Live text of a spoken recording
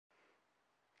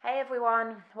Hey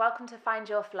everyone, welcome to Find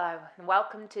Your Flow and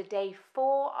welcome to day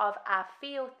 4 of our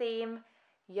feel theme,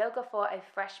 Yoga for a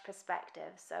Fresh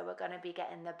Perspective. So we're going to be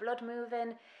getting the blood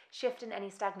moving, shifting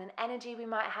any stagnant energy we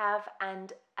might have,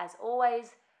 and as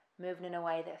always, moving in a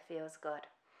way that feels good.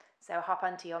 So hop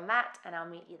onto your mat and I'll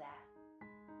meet you there.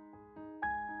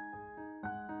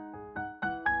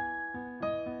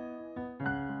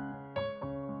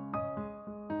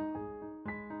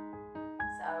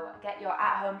 So get your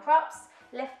at-home props,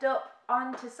 lift up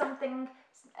onto something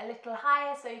a little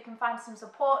higher so you can find some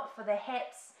support for the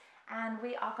hips, and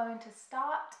we are going to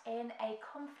start in a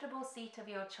comfortable seat of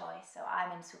your choice. So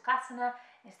I'm in Sukhasana.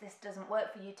 If this doesn't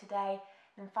work for you today,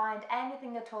 then find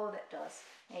anything at all that does.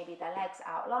 Maybe the legs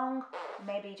out long,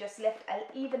 maybe just lift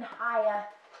even higher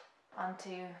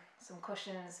onto some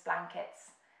cushions,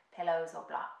 blankets, pillows or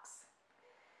blocks.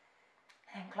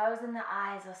 And closing the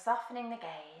eyes or softening the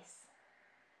gaze.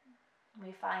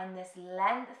 We find this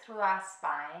length through our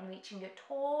spine, reaching it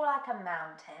tall like a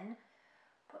mountain,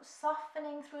 but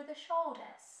softening through the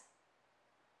shoulders.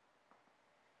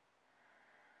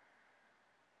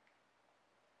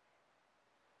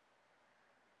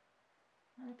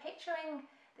 And picturing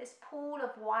this pool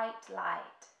of white light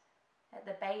at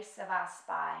the base of our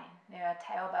spine, near our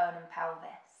tailbone and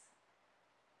pelvis.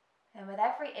 And with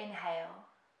every inhale,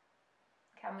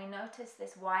 can we notice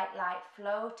this white light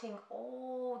floating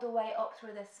all the way up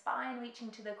through the spine, reaching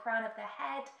to the crown of the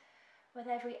head? With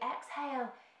every exhale,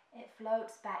 it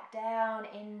floats back down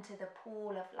into the pool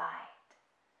of light.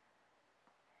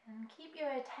 And keep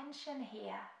your attention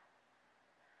here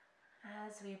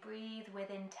as we breathe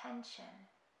with intention.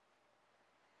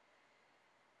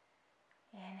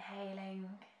 Inhaling,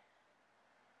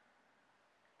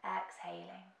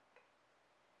 exhaling.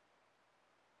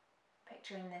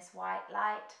 Picturing this white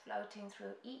light floating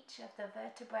through each of the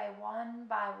vertebrae one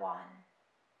by one.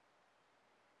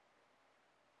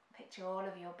 Picture all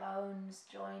of your bones,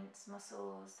 joints,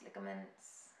 muscles,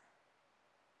 ligaments,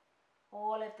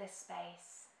 all of this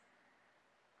space.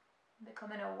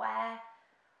 Becoming aware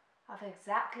of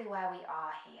exactly where we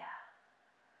are here.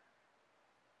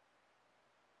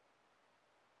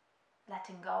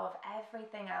 Letting go of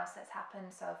everything else that's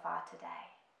happened so far today.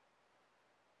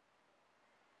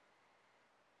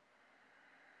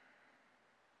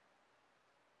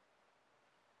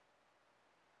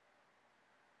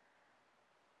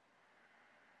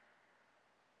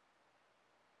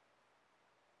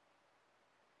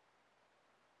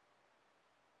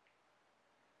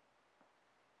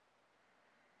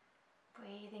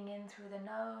 Breathing in through the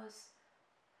nose,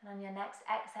 and on your next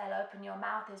exhale, open your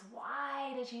mouth as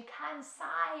wide as you can.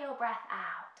 Sigh your breath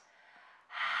out.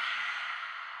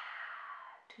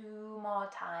 2 more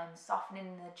times,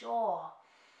 softening the jaw.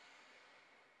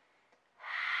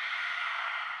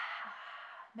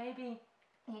 Maybe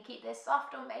you keep this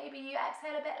soft, or maybe you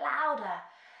exhale a bit louder.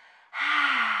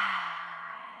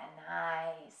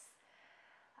 Nice.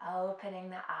 Opening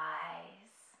the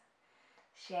eyes,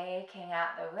 shaking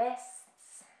out the wrists.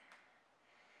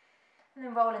 And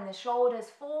then rolling the shoulders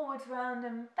forwards, round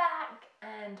and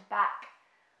back,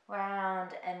 round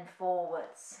and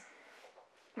forwards.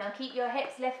 Now keep your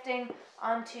hips lifting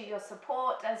onto your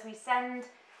support as we send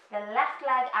the left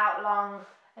leg out long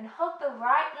and hug the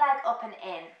right leg up and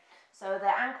in. So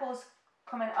the ankles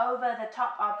coming over the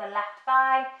top of the left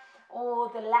thigh or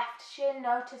the left shin.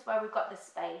 Notice where we've got the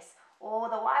space. All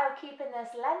the while keeping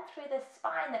this length through the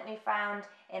spine that we found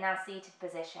in our seated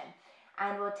position.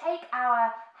 And we'll take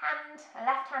our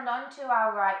left hand onto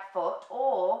our right foot,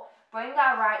 or bring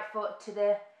our right foot to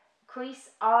the crease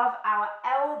of our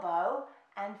elbow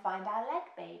and find our leg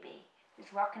baby.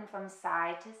 Just rocking from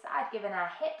side to side, giving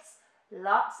our hips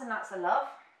lots and lots of love.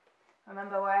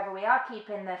 Remember, wherever we are,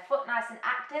 keeping the foot nice and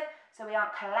active so we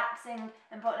aren't collapsing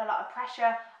and putting a lot of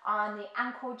pressure on the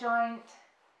ankle joint.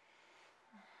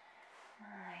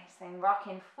 Nice, then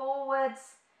rocking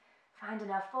forwards, finding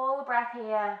a full breath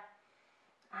here.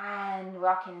 And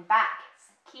rocking back,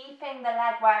 keeping the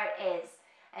leg where it is,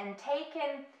 and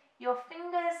taking your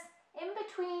fingers in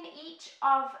between each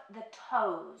of the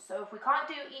toes. So if we can't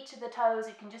do each of the toes,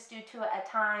 you can just do 2 at a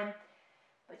time,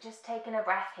 but just taking a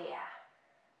breath here.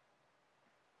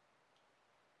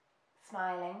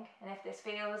 Smiling, and if this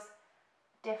feels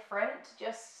different,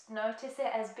 just notice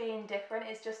it as being different.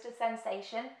 It's just a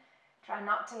sensation. Try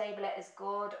not to label it as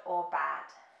good or bad.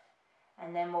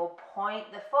 And then we'll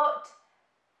point the foot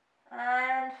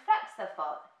and flex the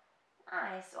foot.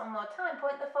 Nice. One more time.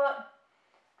 Point the foot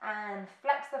and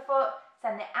flex the foot.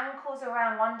 Send the ankles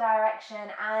around one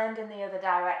direction and in the other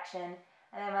direction.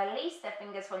 And then release the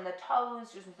fingers from the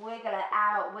toes. Just wiggle it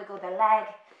out. Wiggle the leg.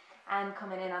 and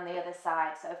coming in on the other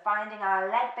side. So finding our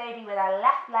leg baby with our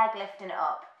left leg lifting it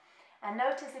up. And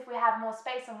notice if we have more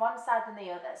space on one side than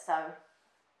the other. So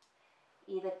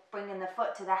either bringing the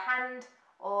foot to the hand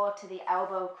or to the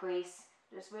elbow crease.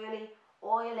 Just really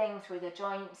oiling through the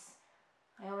joints.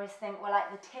 I always think we're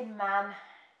like the Tin Man,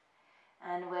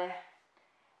 and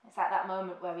it's at that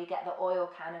moment where we get the oil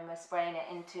can and we're spraying it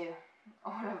into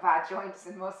all of our joints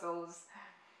and muscles.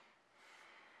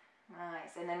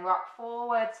 Nice, and then rock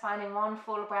forwards, finding one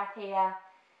full breath here.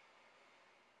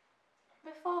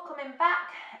 Before coming back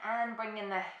and bringing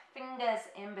the fingers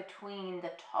in between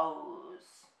the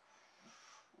toes.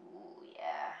 Ooh,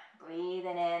 yeah,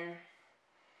 breathing in.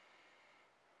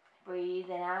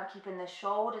 Breathing out, keeping the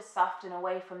shoulders soft and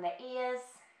away from the ears.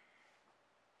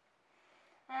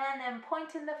 And then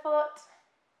pointing the foot.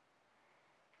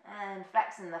 And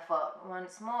flexing the foot.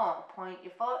 Once more, point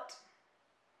your foot.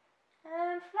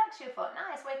 And flex your foot.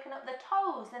 Nice, waking up the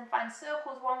toes. Then find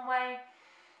circles one way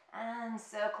and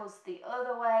circles the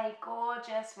other way.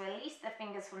 Gorgeous. Release the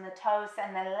fingers from the toes.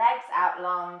 Send the legs out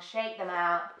long. Shake them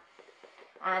out.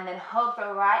 And then hug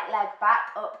the right leg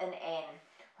back up and in.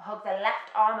 Hug the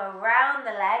left arm around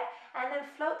the leg and then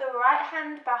float the right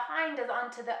hand behind us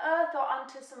onto the earth or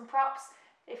onto some props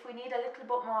if we need a little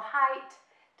bit more height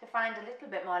to find a little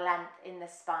bit more length in the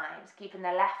spine. Keeping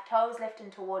the left toes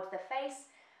lifting towards the face.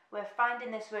 We're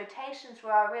finding this rotation through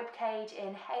our rib cage,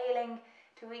 inhaling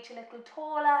to reach a little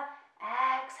taller.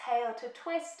 Exhale to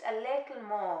twist a little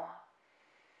more.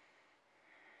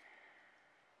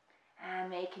 And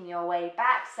making your way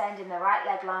back, sending the right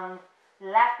leg long.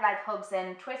 Left leg hugs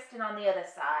in, twisting on the other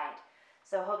side.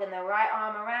 So hugging the right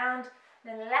arm around,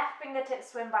 then left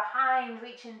fingertips swim behind,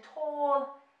 reaching tall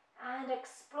and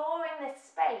exploring this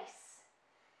space.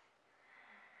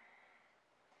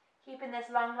 Keeping this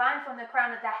long line from the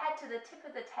crown of the head to the tip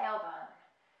of the tailbone.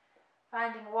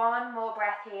 Finding one more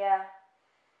breath here.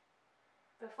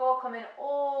 Before coming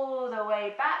all the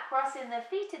way back, crossing the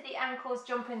feet at the ankles,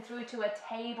 jumping through to a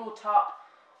tabletop,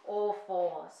 all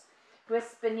fours.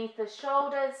 Wrists beneath the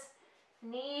shoulders,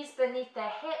 knees beneath the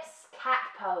hips, cat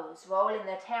pose, rolling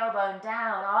the tailbone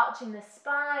down, arching the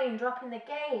spine, dropping the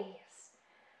gaze.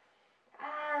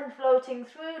 And floating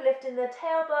through, lifting the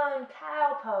tailbone,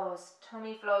 cow pose,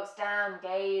 tummy floats down,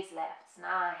 gaze lifts,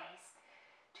 nice.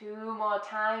 2 more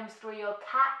times through your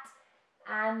cat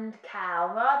and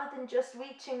cow, rather than just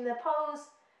reaching the pose,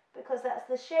 because that's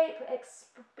the shape,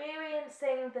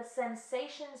 experiencing the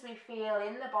sensations we feel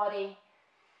in the body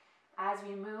as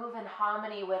we move in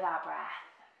harmony with our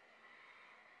breath.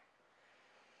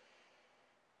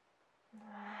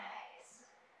 Nice.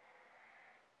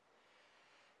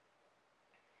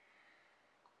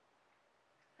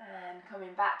 And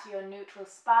coming back to your neutral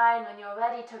spine. When you're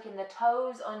ready, tucking the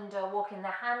toes under, walking the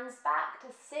hands back to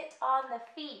sit on the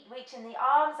feet, reaching the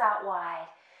arms out wide.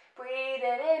 Breathe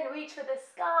it in, reach for the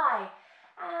sky.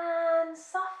 And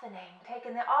softening,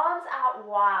 taking the arms out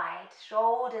wide,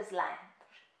 shoulders length.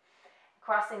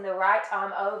 Crossing the right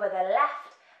arm over the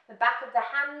left, the back of the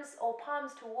hands or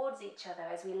palms towards each other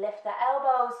as we lift the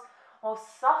elbows or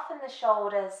soften the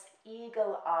shoulders,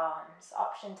 eagle arms.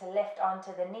 Option to lift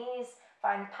onto the knees,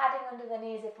 find padding under the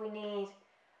knees if we need.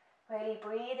 Really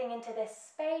breathing into this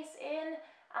space in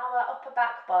our upper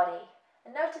back body.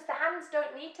 And notice the hands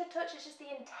don't need to touch, it's just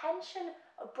the intention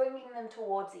of bringing them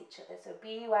towards each other. So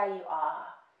be where you are.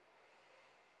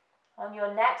 On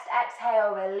your next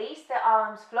exhale, release the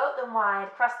arms, float them wide,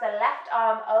 cross the left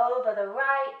arm over the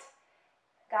right.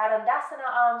 Garandasana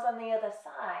arms on the other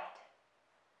side.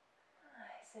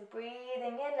 Nice. So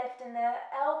breathing in, lifting the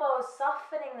elbows,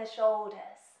 softening the shoulders.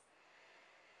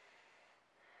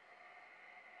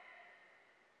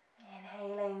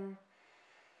 Inhaling.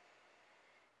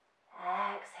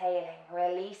 Exhaling,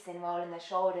 releasing, rolling the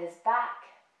shoulders back.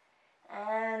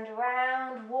 And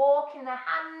round, walking the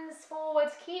hands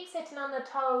forwards, keep sitting on the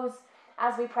toes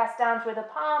as we press down through the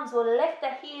palms. We'll lift the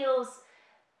heels,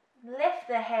 lift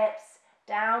the hips,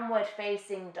 downward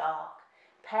facing dog.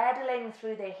 Pedaling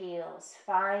through the heels,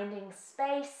 finding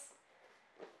space,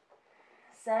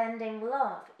 sending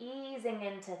love, easing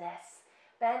into this.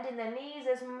 Bending the knees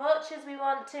as much as we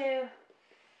want to.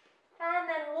 And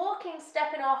then walking,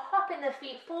 stepping or hopping the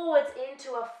feet forwards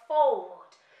into a fold.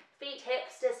 Feet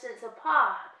hips distance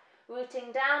apart,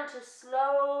 rooting down to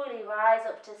slowly rise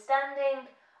up to standing.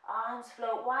 Arms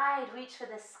float wide, reach for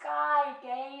the sky,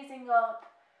 gazing up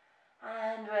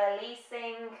and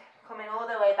releasing, coming all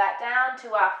the way back down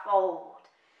to our fold.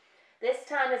 This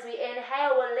time as we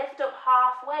inhale, we'll lift up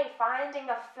halfway, finding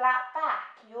a flat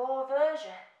back, your version.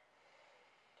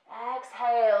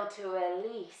 Exhale to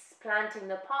release, planting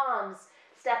the palms,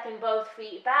 Stepping both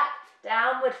feet back,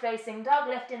 downward facing dog,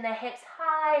 lifting the hips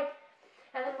high,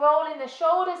 and then rolling the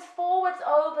shoulders forwards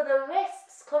over the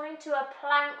wrists, coming to a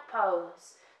plank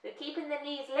pose. But keeping the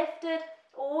knees lifted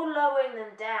or lowering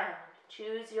them down.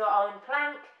 Choose your own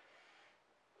plank.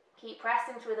 Keep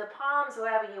pressing through the palms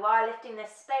wherever you are, lifting the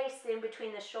space in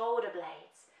between the shoulder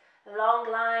blades. A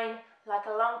long line, like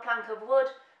a long plank of wood,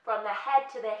 from the head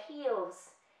to the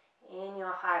heels in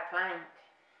your high plank.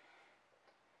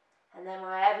 And then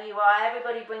wherever you are,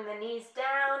 everybody bring the knees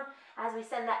down as we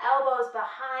send the elbows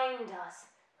behind us.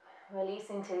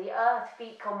 Releasing to the earth,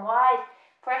 feet come wide,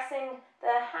 pressing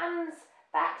the hands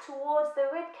back towards the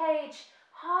rib cage.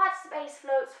 Heart space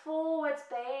floats forwards,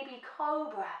 baby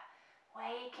cobra.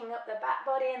 Waking up the back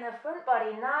body and the front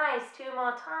body. Nice, 2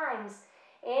 more times.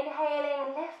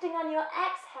 Inhaling, lifting on your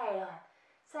exhale.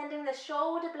 Sending the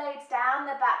shoulder blades down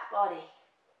the back body.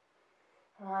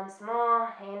 Once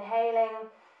more, inhaling,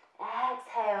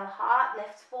 exhale, heart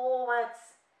lifts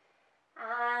forwards.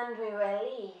 And we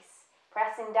release.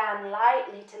 Pressing down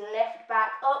lightly to lift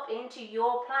back up into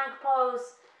your plank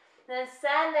pose. Then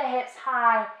send the hips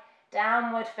high,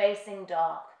 downward facing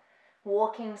dog.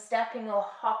 Walking, stepping or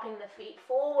hopping the feet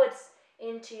forwards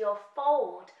into your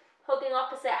fold. Hugging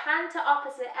opposite hand to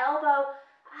opposite elbow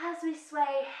as we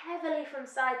sway heavily from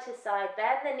side to side.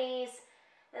 Bend the knees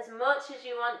as much as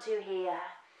you want to here.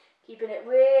 Keeping it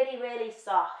really, really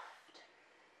soft.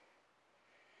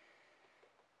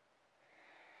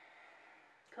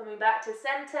 Coming back to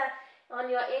center. On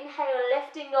your inhale,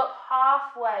 lifting up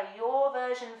halfway, your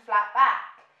version flat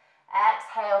back.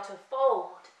 Exhale to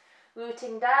fold.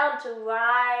 Rooting down to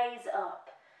rise up.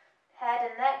 Head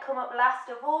and neck come up last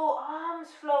of all. Arms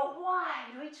float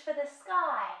wide. Reach for the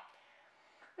sky.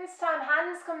 This time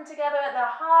hands come together at the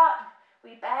heart.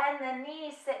 We bend the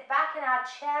knees, sit back in our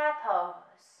chair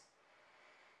pose.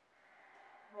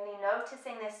 Really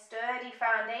noticing this sturdy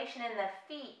foundation in the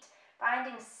feet.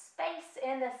 Finding space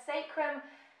in the sacrum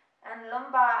and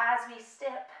lumbar as we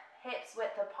step hips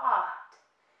width apart.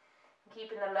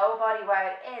 Keeping the lower body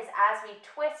where it is as we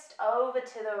twist over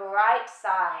to the right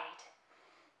side.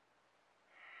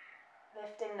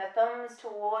 Lifting the thumbs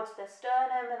towards the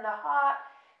sternum and the heart.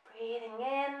 Breathing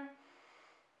in,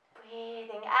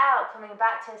 breathing out. Coming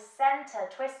back to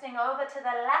center, twisting over to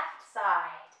the left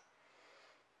side.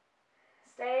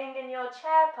 Staying in your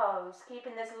chair pose,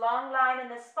 keeping this long line in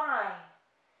the spine.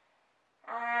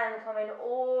 And coming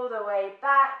all the way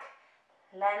back.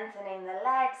 Lengthening the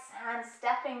legs and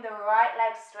stepping the right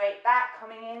leg straight back,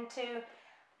 coming into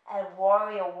a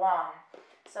warrior one.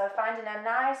 So finding a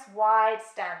nice wide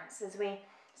stance as we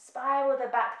spiral the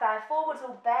back thigh forwards.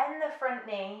 We'll bend the front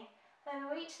knee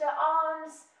and reach the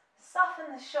arms,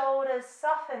 soften the shoulders,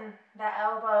 soften the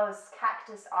elbows,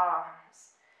 cactus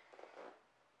arms.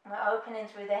 We're opening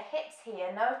through the hips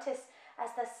here. Notice as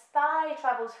the thigh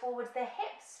travels forwards, the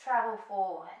hips travel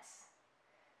forwards.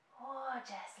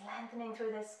 Gorgeous, lengthening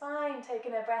through the spine,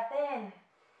 taking a breath in.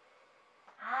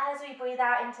 As we breathe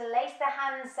out, interlace the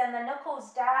hands, send the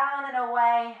knuckles down and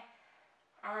away,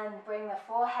 and bring the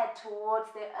forehead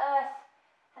towards the earth,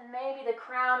 and maybe the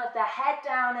crown of the head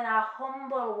down in our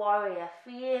humble warrior.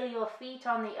 Feel your feet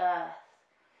on the earth.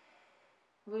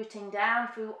 Rooting down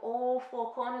through all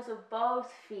 4 corners of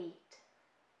both feet.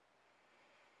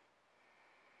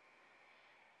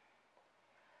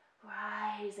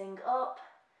 Rising up.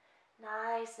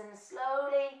 Nice and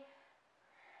slowly,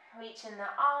 reaching the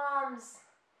arms,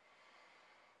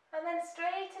 and then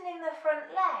straightening the front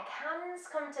leg. Hands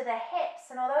come to the hips,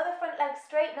 and although the front leg's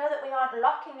straight, know that we aren't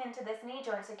locking into this knee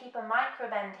joint, so keep a micro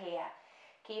bend here.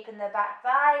 Keeping the back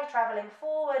thigh traveling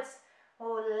forwards,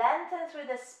 we'll lengthen through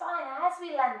the spine. As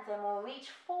we lengthen, we'll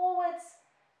reach forwards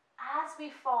as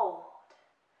we fold.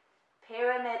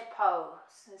 Pyramid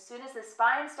pose. As soon as the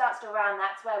spine starts to round,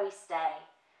 that's where we stay.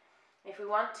 If we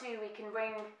want to, we can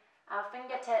bring our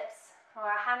fingertips or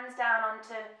our hands down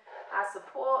onto our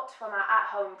support from our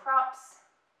at-home props.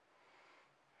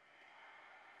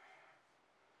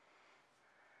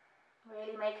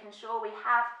 Really making sure we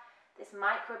have this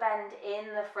micro bend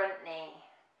in the front knee.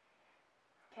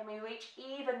 Can we reach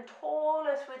even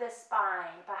taller through the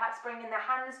spine? Perhaps bringing the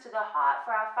hands to the heart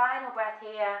for our final breath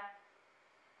here.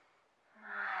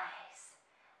 Nice.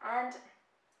 And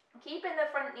keeping the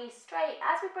front knee straight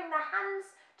as we bring the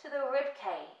hands to the rib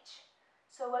cage.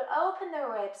 So we'll open the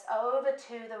ribs over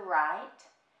to the right.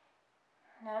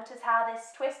 Notice how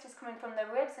this twist is coming from the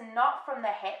ribs and not from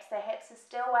the hips. The hips are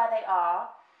still where they are.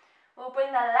 We'll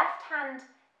bring the left hand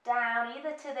down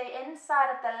either to the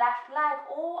inside of the left leg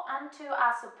or onto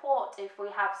our support if we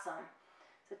have some.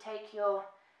 So take your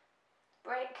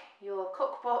brick, your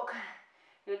cookbook,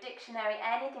 your dictionary,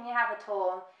 anything you have at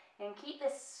all. And keep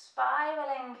this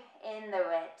spiraling in the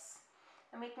ribs.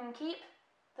 And we can keep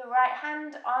the right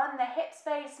hand on the hip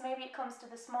space. Maybe it comes to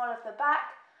the small of the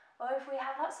back. Or if we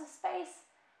have lots of space,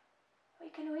 we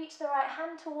can reach the right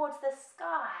hand towards the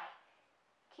sky,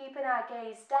 keeping our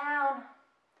gaze down,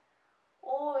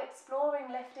 or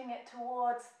exploring lifting it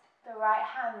towards the right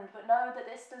hand. But know that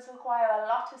this does require a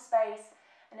lot of space,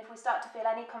 and if we start to feel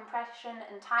any compression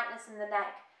and tightness in the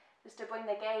neck, just to bring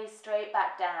the gaze straight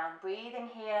back down, breathing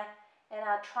here in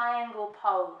our triangle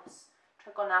pose,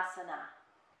 Trikonasana.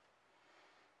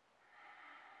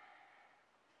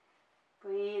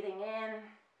 Breathing in,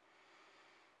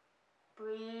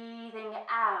 breathing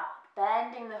out,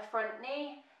 bending the front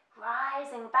knee,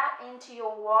 rising back into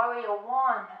your warrior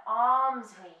one,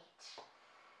 arms reach.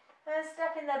 And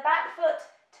stepping the back foot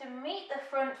to meet the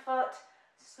front foot,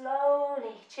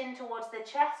 slowly, chin towards the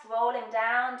chest, rolling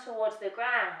down towards the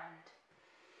ground.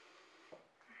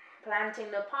 Planting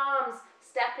the palms,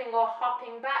 stepping or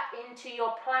hopping back into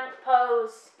your plank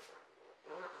pose.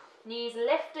 Knees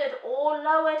lifted or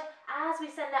lowered as we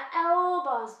send the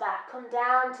elbows back, come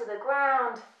down to the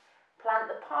ground. Plant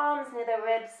the palms near the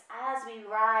ribs as we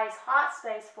rise, heart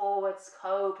space forwards,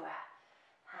 cobra.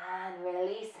 And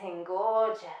releasing,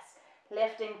 gorgeous.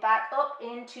 Lifting back up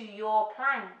into your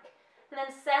plank. And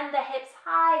then send the hips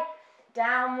high,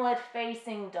 downward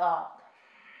facing dog.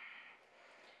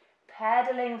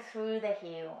 Pedaling through the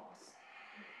heels.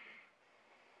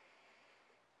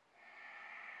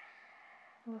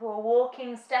 Before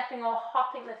walking, stepping or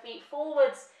hopping the feet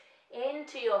forwards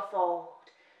into your fold.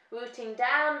 Rooting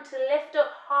down to lift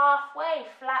up halfway,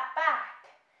 flat back.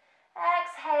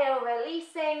 Exhale,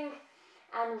 releasing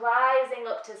and rising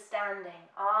up to standing.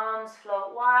 Arms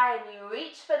float wide, you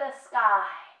reach for the sky.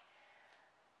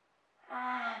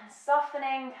 And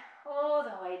softening all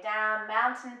the way down,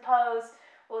 mountain pose.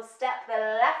 We'll step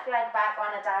the left leg back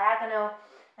on a diagonal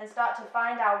and start to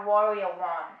find our warrior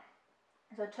one.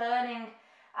 So turning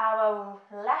our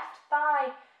left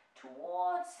thigh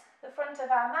towards the front of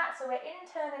our mat, so we're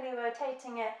internally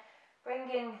rotating it,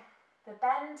 bringing the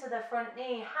bend to the front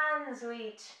knee, hands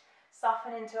reach,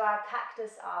 soften into our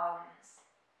cactus arms.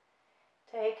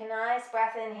 Take a nice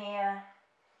breath in here.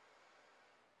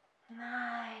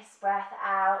 Nice breath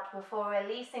out before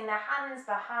releasing the hands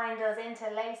behind us,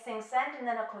 interlacing, sending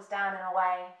the knuckles down and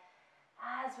away.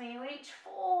 As we reach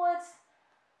forwards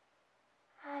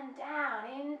and down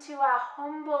into our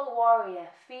humble warrior,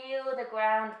 feel the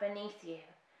ground beneath you.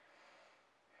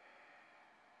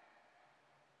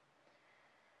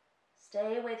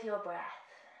 Stay with your breath.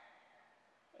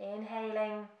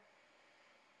 Inhaling,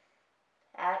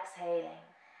 exhaling.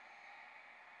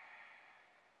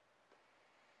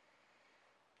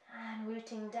 And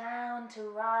rooting down to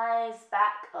rise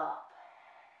back up.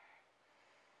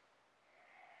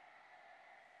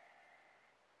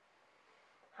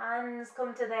 Hands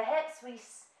come to the hips. We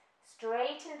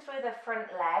straighten through the front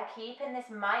leg, keeping this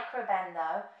micro bend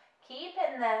though.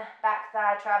 Keeping the back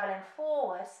thigh traveling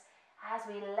forwards as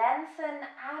we lengthen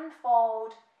and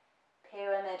fold,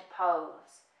 pyramid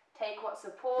pose. Take what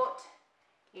support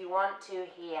you want to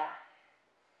here.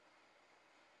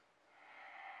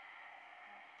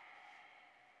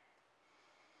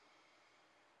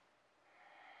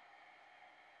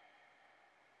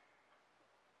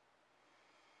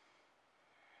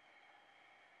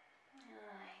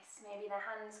 Nice. Maybe the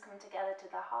hands come together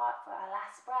to the heart for our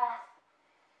last breath.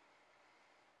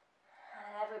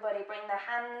 And everybody bring the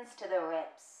hands to the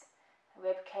ribs. The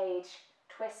rib cage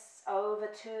twists over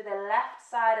to the left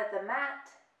side of the mat.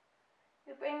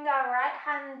 We bring our right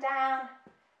hand down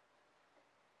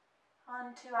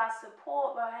onto our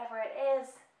support wherever it is.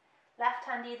 Left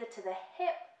hand either to the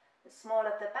hip, the small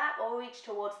of the back, or reach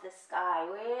towards the sky.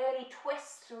 Really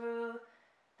twist through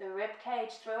the rib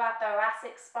cage, through our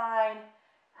thoracic spine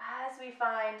as we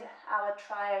find our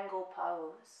triangle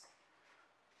pose.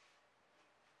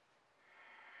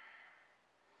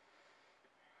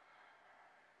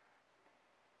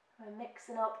 We're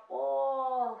mixing up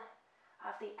all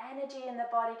of the energy in the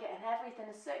body, getting everything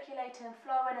circulating and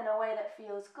flowing in a way that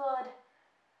feels good.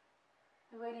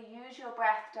 Really use your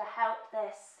breath to help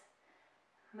this.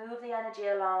 Move the energy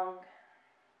along,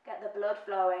 get the blood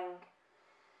flowing.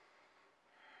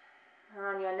 And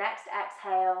on your next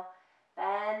exhale,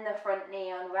 bend the front knee,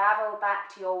 unravel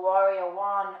back to your warrior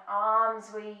one,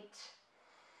 arms reach.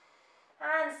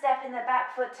 And step in the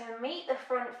back foot to meet the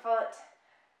front foot.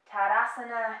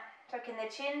 Tadasana, tucking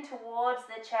the chin towards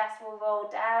the chest, we'll roll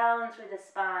down through the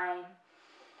spine.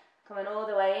 Coming all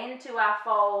the way into our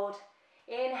fold.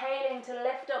 Inhaling to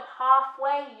lift up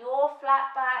halfway, your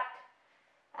flat back.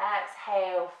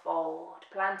 Exhale, fold.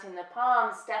 planting the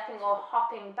palms, stepping or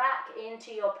hopping back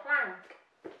into your plank.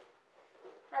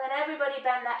 And then everybody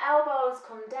bend their elbows,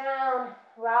 come down,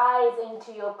 rise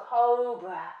into your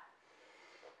cobra.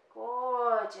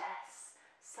 Gorgeous.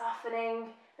 Softening.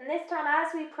 And this time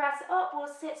as we press up, we'll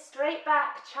sit straight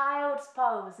back, child's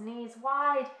pose, knees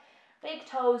wide, big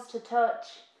toes to touch.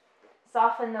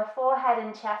 Soften the forehead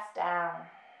and chest down.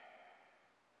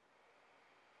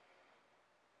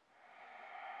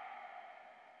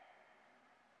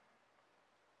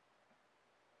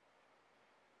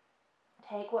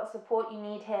 Take what support you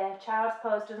need here. If child's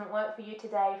pose doesn't work for you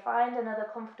today, find another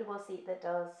comfortable seat that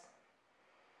does.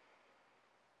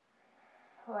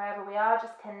 Wherever we are,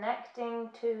 just connecting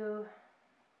to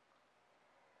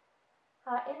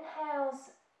our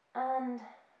inhales and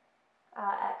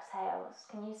our exhales.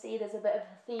 Can you see there's a bit of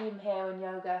a theme here in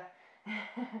yoga?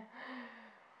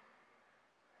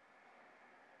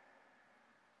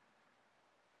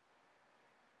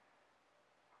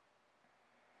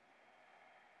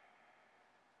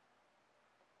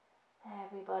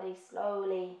 Everybody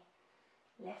slowly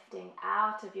lifting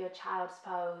out of your child's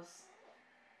pose.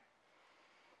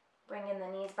 Bringing the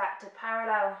knees back to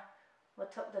parallel. We'll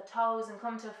tuck the toes and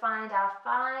come to find our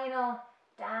final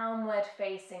downward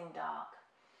facing dog.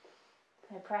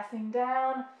 So pressing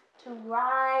down to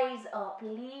rise up,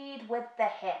 lead with the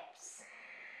hips.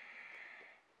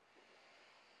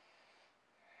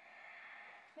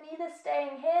 And either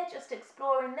staying here, just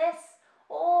exploring this,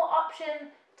 or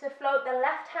option to float the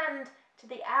left hand to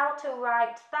the outer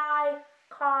right thigh,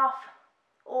 calf,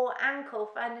 or ankle,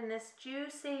 finding this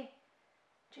juicy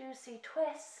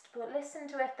twist. But listen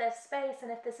to if there's space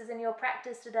and if this is in your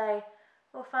practice today.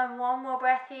 We'll find one more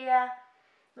breath here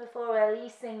before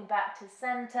releasing back to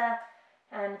center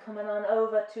and coming on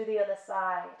over to the other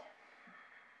side.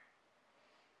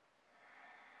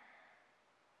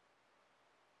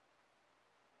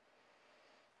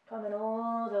 Coming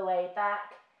all the way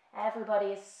back.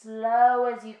 Everybody as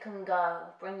slow as you can go.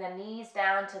 Bring the knees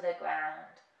down to the ground.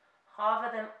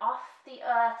 Hover them off the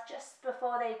earth just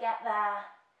before they get there.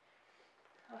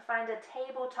 Or find a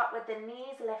tabletop with the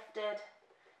knees lifted.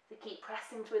 So keep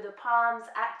pressing through the palms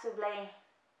actively.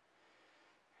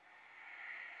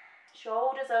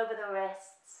 Shoulders over the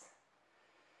wrists.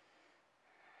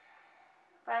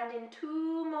 Finding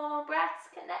 2 more breaths.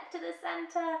 Connect to the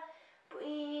center.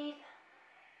 Breathe.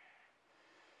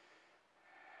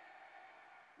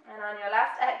 And on your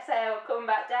last exhale, come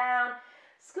back down.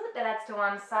 Scoot the legs to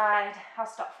one side. I'll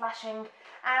stop flashing.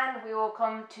 And we will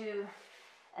come to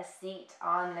a seat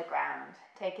on the ground.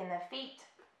 Taking the feet,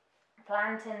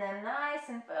 planting them nice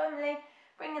and firmly.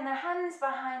 Bringing the hands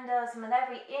behind us. And with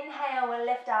every inhale, we'll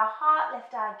lift our heart,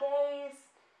 lift our gaze.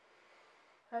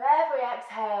 With every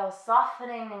exhale,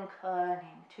 softening and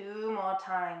curling. 2 more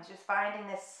times. Just finding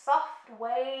this soft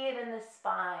wave in the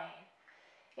spine.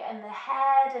 Getting the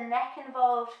head and neck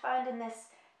involved, finding this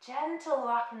gentle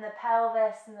rock in the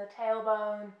pelvis and the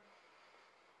tailbone.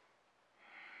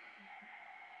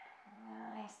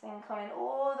 Nice thing, coming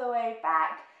all the way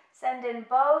back, sending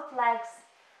both legs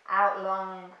out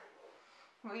long,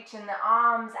 reaching the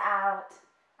arms out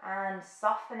and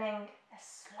softening as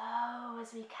slow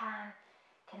as we can.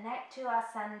 Connect to our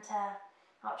center.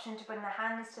 Option to bring the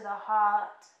hands to the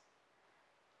heart.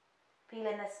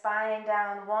 Feeling the spine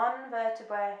down 1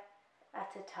 vertebra at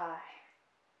a time.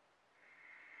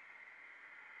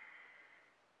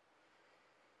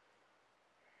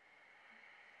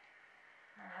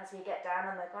 And as we get down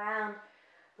on the ground,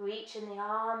 reaching the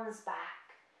arms back.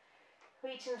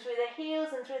 Reaching through the heels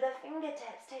and through the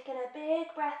fingertips. Taking a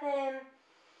big breath in.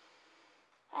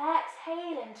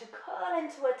 Exhaling to curl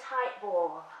into a tight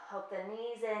ball. Hug the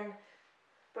knees in.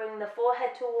 Bring the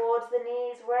forehead towards the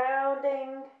knees,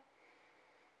 rounding.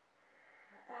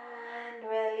 And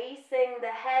releasing the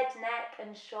head, neck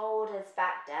and shoulders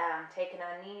back down. Taking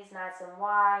our knees nice and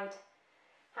wide.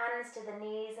 Hands to the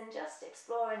knees and just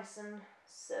exploring some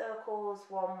circles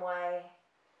one way.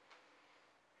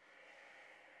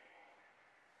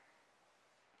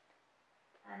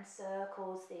 And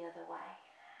circles the other way.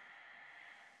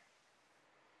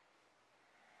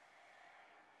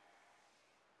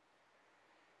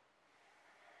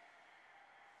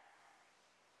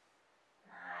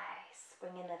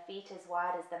 Bringing the feet as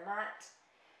wide as the mat.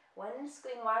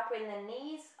 Windscreen wipering the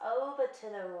knees over to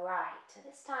the right.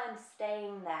 This time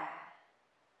staying there.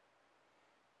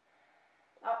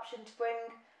 Option to bring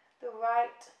the right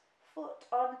foot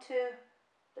onto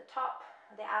the top,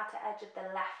 the outer edge of the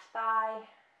left thigh.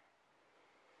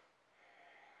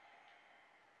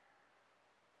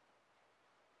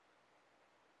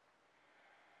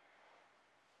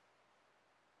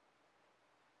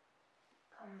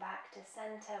 Come back to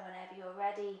center whenever you're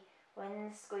ready.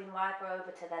 Windscreen wiper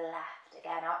over to the left.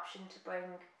 Again, option to bring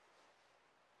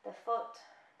the foot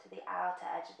to the outer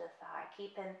edge of the thigh,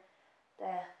 keeping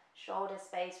the shoulder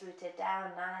space rooted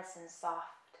down nice and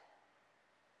soft.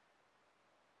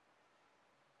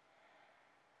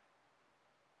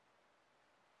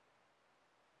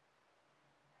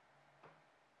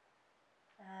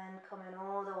 And coming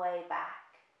all the way back.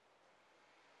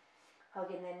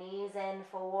 Hugging the knees in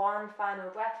for one final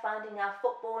breath, finding our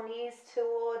football knees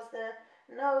towards the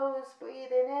nose,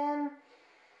 breathing in,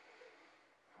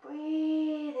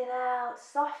 breathing out,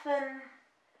 soften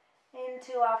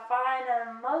into our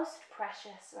final, most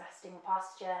precious resting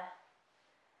posture,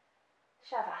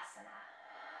 Shavasana.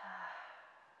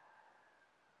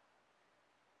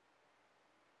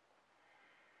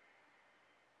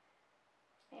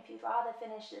 If you'd rather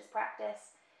finish this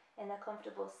practice in a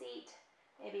comfortable seat,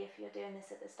 maybe if you're doing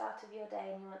this at the start of your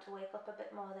day and you want to wake up a bit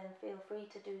more, then feel free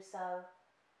to do so.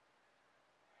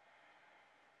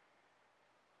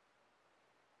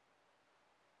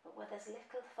 But with as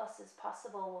little fuss as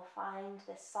possible, we'll find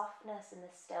this softness and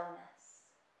this stillness.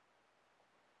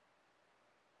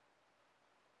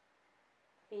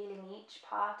 Feeling each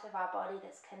part of our body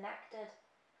that's connected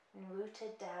and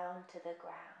rooted down to the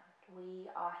ground. We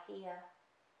are here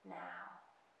now.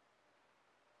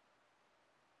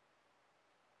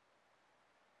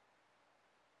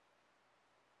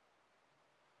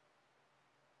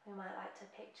 We might like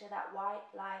to picture that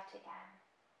white light again,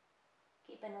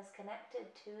 keeping us connected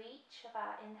to each of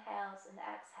our inhales and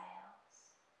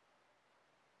exhales.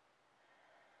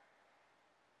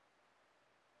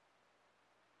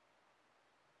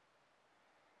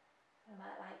 We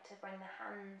might like to bring the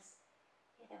hands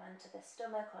either onto the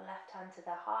stomach or left hand to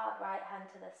the heart, right hand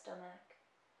to the stomach.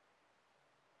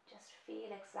 Just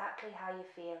feel exactly how you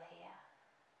feel here.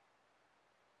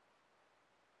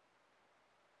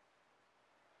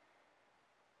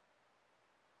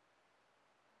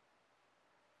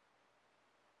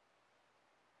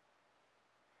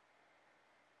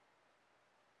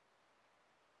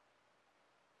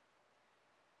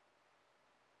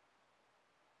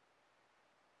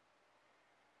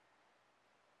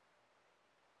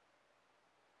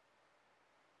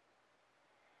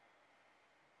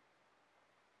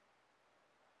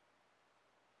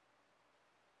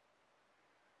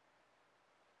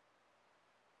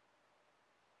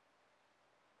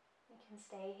 You can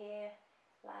stay here,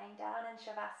 lying down in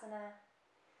Shavasana,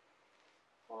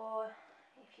 or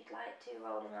if you'd like to,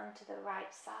 rolling onto the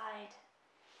right side.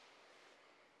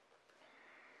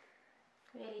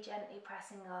 Really gently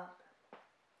pressing up,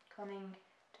 coming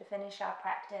to finish our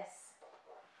practice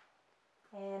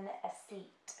in a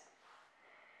seat.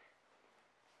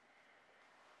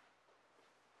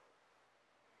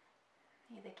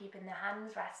 Either keeping the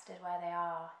hands rested where they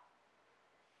are,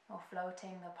 or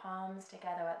floating the palms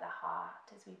together at the heart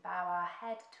as we bow our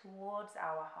head towards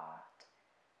our heart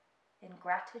in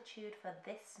gratitude for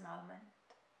this moment.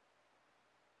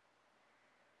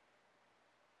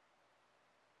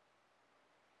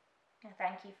 And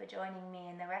thank you for joining me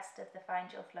and the rest of the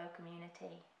Find Your Flow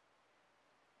community.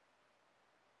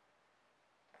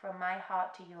 From my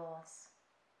heart to yours,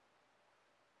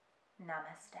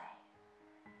 Namaste.